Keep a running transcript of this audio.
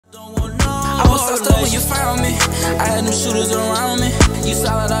I was so stuck when you found me. I had them shooters around me. You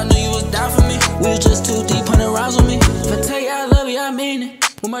saw it, I knew you was down for me. We was just too deep, 100 rounds with me. If I tell you I love you, I mean it.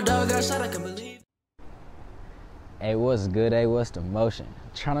 When my dog got shot, I can believe. Hey, what's good? Hey, what's the motion?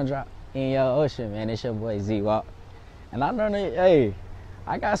 Trying to drop in your ocean, man. It's your boy Z-Walk. And I know that, hey,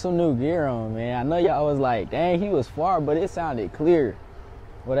 I got some new gear on, man. I know y'all was like, dang, he was far, but it sounded clear.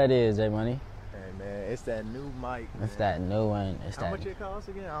 What that is, J-Money? Hey, man, it's that new mic, man. It's that new one. It's How much it costs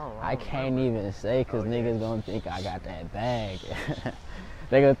again? I can't even say, because niggas gonna think I got that bag.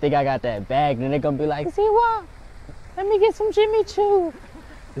 They gonna think I got that bag, then they gonna be like, Z-Walk, let me get some Jimmy Choo.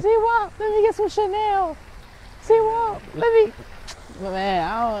 Z-Walk, let me get some Chanel. Z-Walk, let me. But man,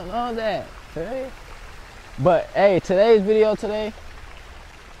 I don't know that. Okay? But hey, today's video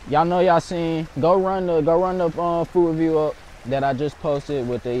y'all know y'all seen. Go run the food review up that I just posted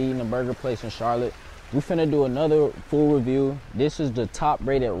with the eating a burger place in Charlotte. We finna do another food review. This is the top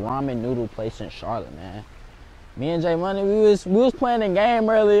rated ramen noodle place in Charlotte, man. Me and J Money, we was playing a game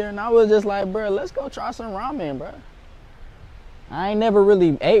earlier, and I was just like, bro, let's go try some ramen, bro. I ain't never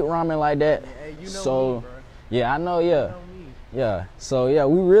really ate ramen like that. Hey, you know so me, bro. yeah, I know, yeah. You know me. Yeah. So yeah,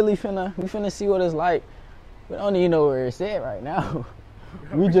 we really finna see what it's like. We don't even know where it's at right now.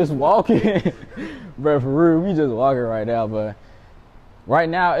 We just walking. Bro, for real, we just walking right now, but right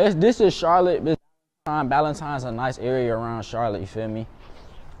now this is Charlotte. Ballantyne's a nice area around Charlotte, you feel me?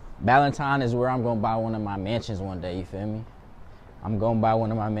 Ballantyne is where I'm gonna buy one of my mansions one day, you feel me? I'm gonna buy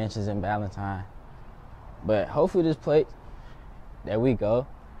one of my mansions in Ballantyne. But hopefully this place, there we go.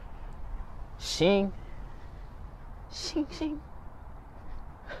 Sheng.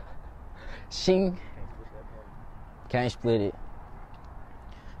 Can't split it.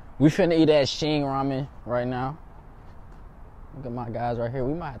 We finna eat that Sheng ramen right now. Look at my guys right here.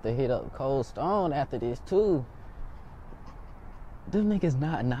 We might have to hit up Cold Stone after this too. Them niggas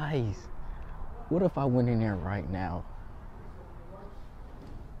not nice. What if I went in there right now?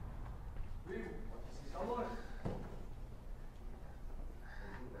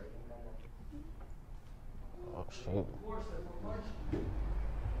 Oh shoot.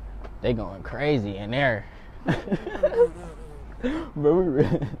 They going crazy in there. Bro, we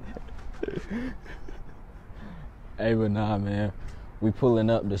really... Hey, but nah, man. We pulling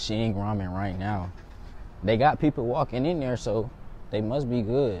up the Sheng ramen right now. They got people walking in there, so they must be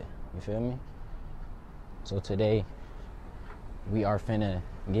good. You feel me? So today, we are finna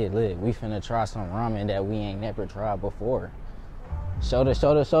get lit. We finna try some ramen that we ain't never tried before. Show the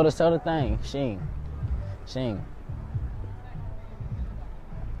thing. Sheng.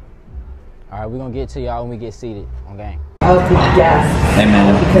 All right, we're gonna get to y'all when we get seated on game. Hey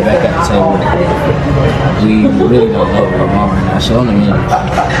man, back at the table. We really don't know what's wrong right now. Show them the menu.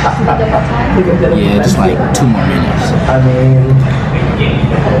 Yeah, just like 2 more minutes.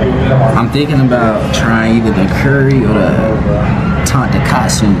 I'm thinking about trying either the curry or the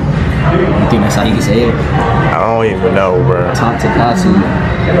tonkatsu. You think that's how you can say it? I don't even know, bro. Tonkatsu.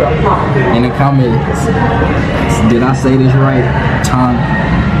 In the comments, did I say this right?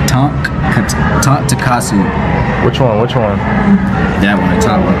 Tonkatsu. Which one? That one, the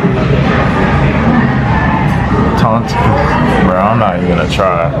top one. Bro, I'm not even gonna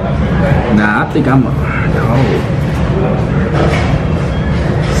try. Nah, I think I'm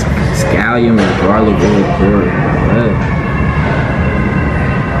scallion with garlic oil pork.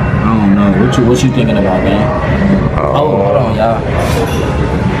 I don't know. What you thinking about, man? Oh, hold on, y'all.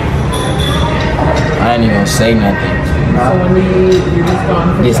 I ain't even gonna say nothing.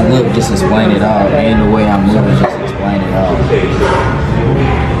 This look just explain it all. Ain't the way I'm moving just explain it all.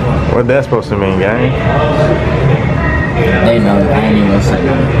 What that supposed to mean, gang? They know. I ain't even gonna say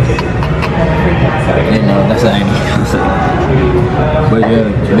nothing. They know. That's what I ain't even gonna say. But yeah,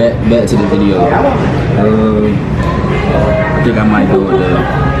 back to the video. I think I might go with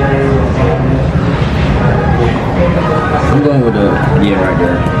I'm going with right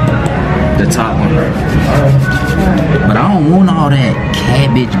there. The top one. But I don't want all that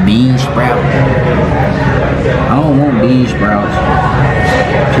cabbage bean sprout. I don't want bean sprouts.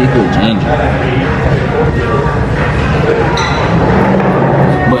 Pickled ginger.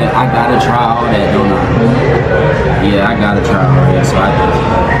 But I gotta try all that, don't I? Yeah, I gotta try all that. So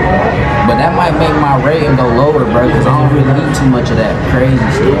but that might make my rating go lower, bro, because I don't really eat too much of that crazy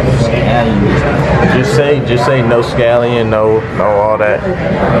stuff. Scallion. Just say no scallion, no all that.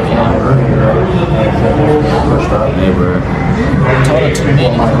 Hey, bro. Told her too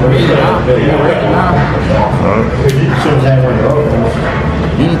many.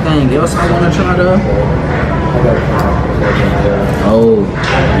 Anything else I want to try though? Oh,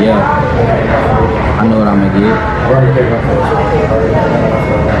 yeah. I know what I'm gonna get.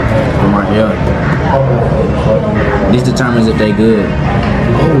 taste determines if they good.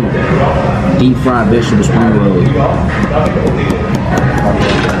 Oh, deep fried vegetable spring rolls.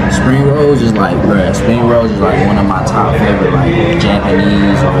 Spring rolls is like, bruh, spring rolls is like one of my top favorite, like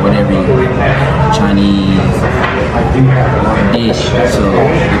Japanese or whatever, Chinese dish. So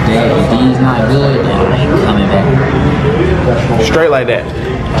if these not good, then I ain't coming back. Straight like that.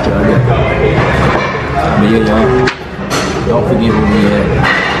 Straight like that. But yeah, y'all, don't forget where we at.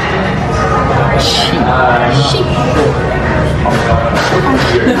 Sheep.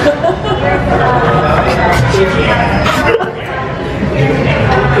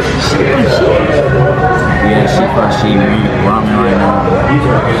 Yeah, sheep on sheep. We eat ramen right now.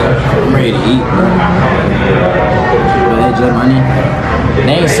 I'm ready to eat, bro. But hey, J Money,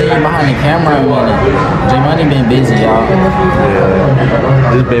 they ain't seen you behind the camera in a minute. J Money been busy, y'all.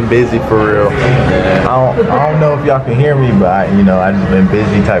 Yeah, just been busy for real. Yeah. I don't know if y'all can hear me, but I just been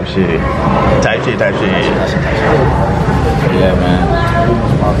busy type shit. Type shit. Yeah, man.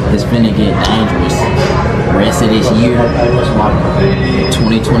 It's finna get dangerous. Rest of this year,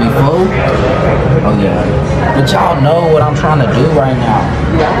 2024. Oh yeah. But y'all know what I'm trying to do right now.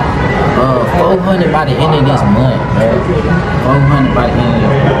 400 by the end of this month, bro. 400 by the end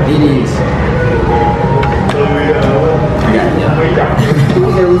of it is.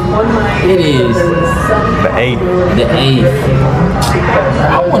 It is The 8th. the 8th.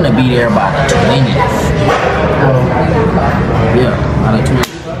 I want to be there by the 20th. Yeah, by the 20th.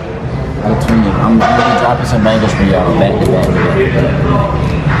 I'm gonna be dropping some bangers for y'all back to back.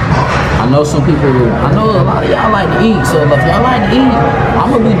 I know some people, I know a lot of y'all like to eat, so if y'all like to eat, I'm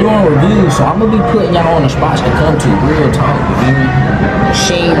gonna be doing reviews, so I'm gonna be putting y'all on the spots to come to. Real talk, you feel me?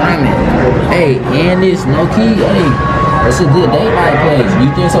 Sheng Ramen. Hey, and this no key, hey, it's a good date night place. You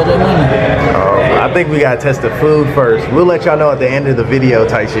think so, J Money? I think we gotta test the food first. We'll let y'all know at the end of the video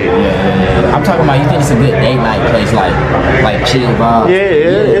type shit. Yeah. I'm talking about, you think it's a good date night place, like chill vibe?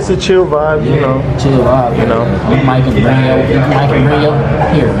 Yeah, it's a chill vibe, you know. Chill vibe, You know. You might can bring your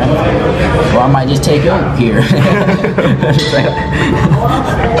here, man. Or I might just take your here. Hey,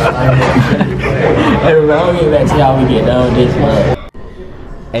 man, I'll get back to y'all when we get done with this one.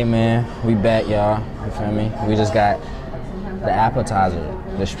 Hey, man, we back, y'all. You feel me? We just got the appetizer,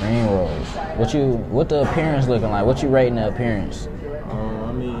 the spring rolls. What the appearance looking like? What you rating the appearance?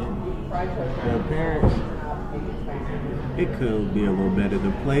 I mean, the appearance, it could be a little better.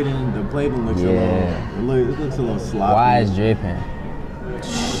 The plating looks it looks a little sloppy. Why is dripping?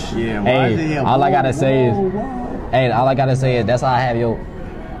 Yeah, why is it? Hey, Yeah, all I gotta say is, whoa. all I gotta say is that's how I have your.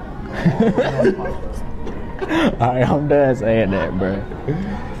 Alright, I'm done saying that, bro.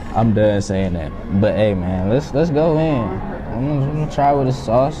 I'm done saying that. But hey, man, let's go in. I'm gonna try with the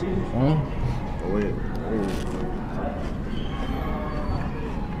sauce. Wait.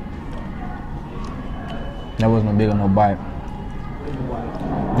 That wasn't a big of no bite.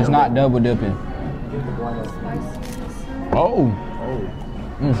 It's not double dipping. Oh.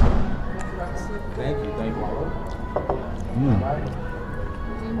 Mm. Thank you.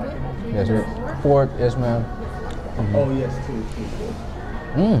 Yes, sir. Pork, yes, ma'am. Oh yes, two.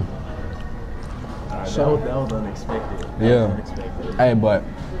 So That was unexpected. yeah. Unexpected. Hey, but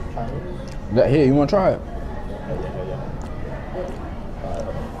here, you wanna try it?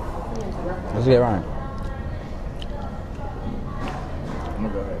 Let's get right. I'm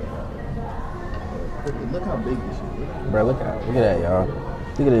gonna go ahead. Look how big this is. Bro, look at that, y'all.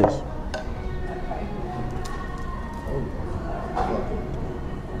 Look at this.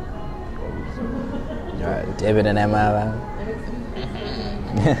 Alright, dip it in that mouth.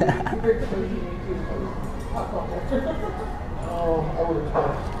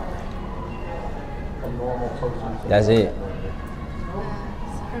 That's it.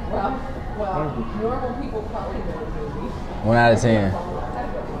 Well, normal people probably don't. 1 out of 10.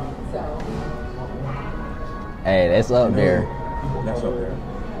 Hey, that's up there. That's up there.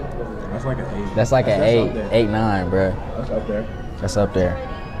 That's like an 8. That's like an That's 8, up there. 8, 9, bro. That's up there. That's up there.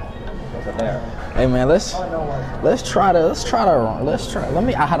 That's up there. Hey man, let's try. Let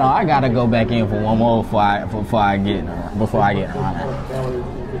me. Hold on. I gotta go back in for one more before I get around that.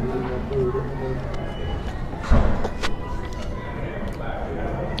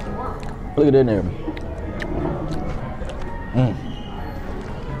 Look at that there.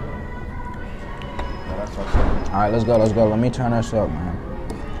 All right, let's go. Let me turn this up, man.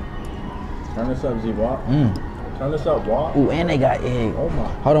 Turn this up, Z-Walk. Turn this up, Walk. Ooh, and they got egg. Oh my.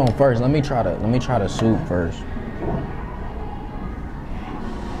 Hold on, first. Let me try the soup first.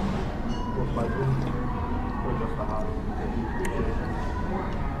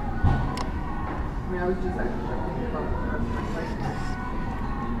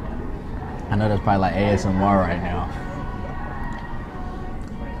 I know that's probably like ASMR right now.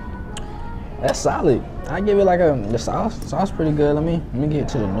 That's solid. I give it like the sauce pretty good. Let me get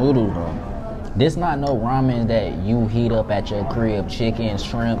to the noodles though. This not no ramen that you heat up at your crib, chicken,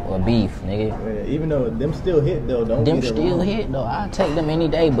 shrimp, or beef, nigga. Yeah, even though them still hit though, don't Them get it still wrong. hit though. I take them any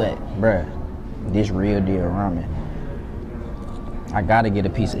day, but bruh, this real deal ramen. I gotta get a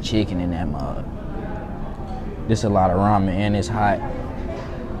piece of chicken in that mug. This a lot of ramen and it's hot.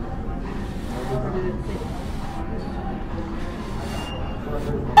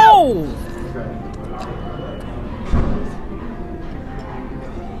 Oh!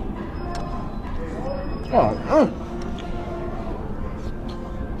 Oh,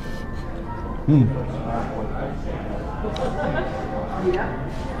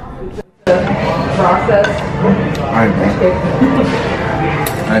 Process. Alright, man.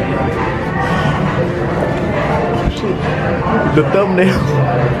 The thumbnail.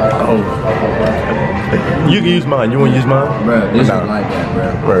 Oh. You can use mine. You want to use mine? Bruh, this is like that,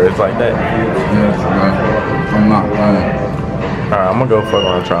 bruh. Bro, it's like that. Yes, bruh. I'm not playing. Alright, I'm gonna go fuck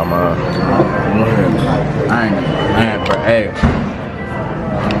around and try mine. I ain't, bro. Hey,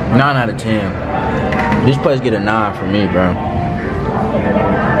 9 out of 10. This place get a 9 for me, bro.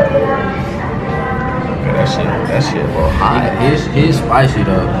 That shit, bro. It's spicy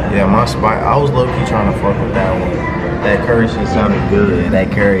though. Yeah, my spice. I was low key trying to fuck with that one. That curry shit sounded good. Yeah,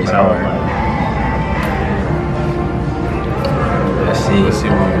 that curry is But I was hard. like, Let's see. let's see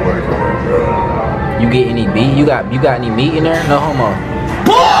what we working with, bro. You get any meat? You got any meat in there? No homo.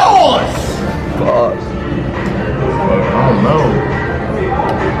 Pause. Pause. I don't know.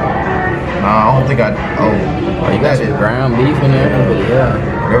 Nah, I don't think I. Oh, Oh, you got some ground beef in there? But yeah.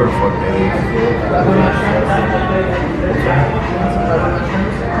 whatever the fuck that is.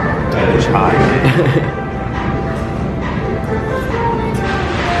 That is hot.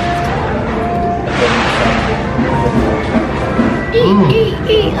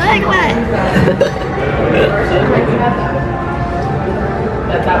 Eat like that.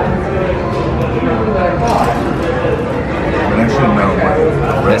 That shit not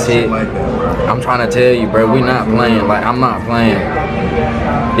like. That's it. Like that, bro. I'm trying to tell you, bro. We not playing. Like, I'm not playing.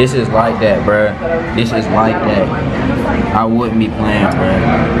 This is like that, bro. This is like that. I wouldn't be playing, bro.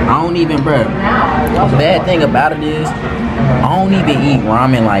 I don't even, bro. The bad thing about it is, I don't even eat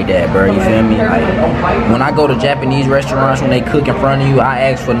ramen like that, bro. You feel me? Like, when I go to Japanese restaurants, when they cook in front of you, I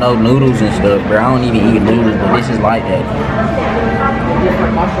ask for no noodles and stuff, bro. I don't even eat noodles, but this is like that.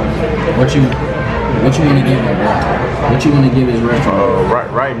 What you want to give it, bro? What you want to give this restaurant?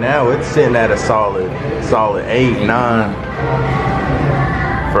 Right now it's sitting at a solid 8, 9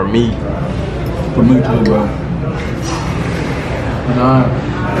 for me. For me too, bro.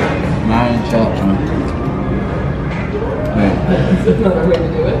 9 chops, man. Another way to do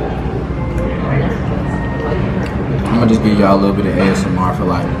it. I'm gonna just give y'all a little bit of ASMR for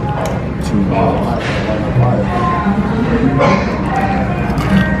like 2 minutes.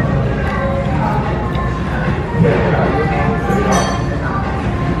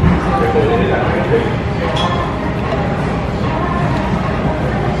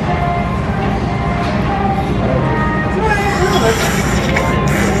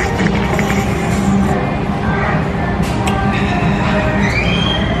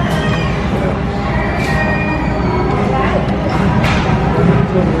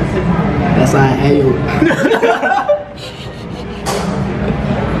 That's how I ate.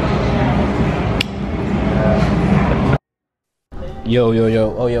 Yo.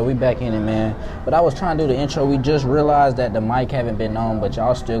 Oh, yeah, we back in it, man. But I was trying to do the intro. We just realized that the mic haven't been on, but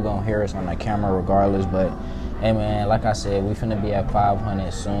y'all still gonna hear us on the camera regardless. But, hey, man, like I said, we finna be at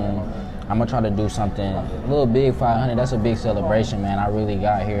 500 soon. I'm gonna try to do something a little big. 500, that's a big celebration, man. I really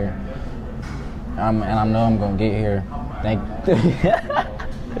got here. And I know I'm gonna get here. Thank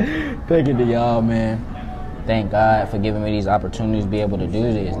you to y'all, man. Thank God for giving me these opportunities to be able to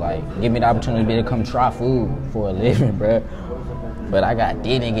do this. Like, give me the opportunity to be able to come try food for a living, bro. But I got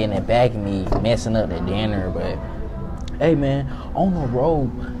this nigga in the back of me messing up the dinner. But, hey, man, on the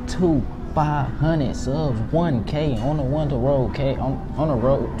road to 500 subs, 1K, on the road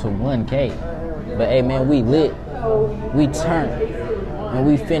to 1K. But, hey, man, we lit, we turned, and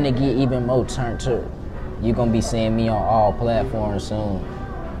we finna get even more turned to. You gonna be seeing me on all platforms soon.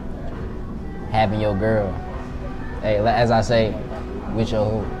 Having your girl. Hey, as I say, with your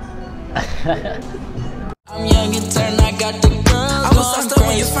hoe. I'm young and turned, I got the girls. I was lost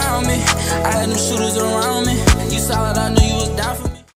when you found me. I had them shooters around me. You solid, I knew you was down for me.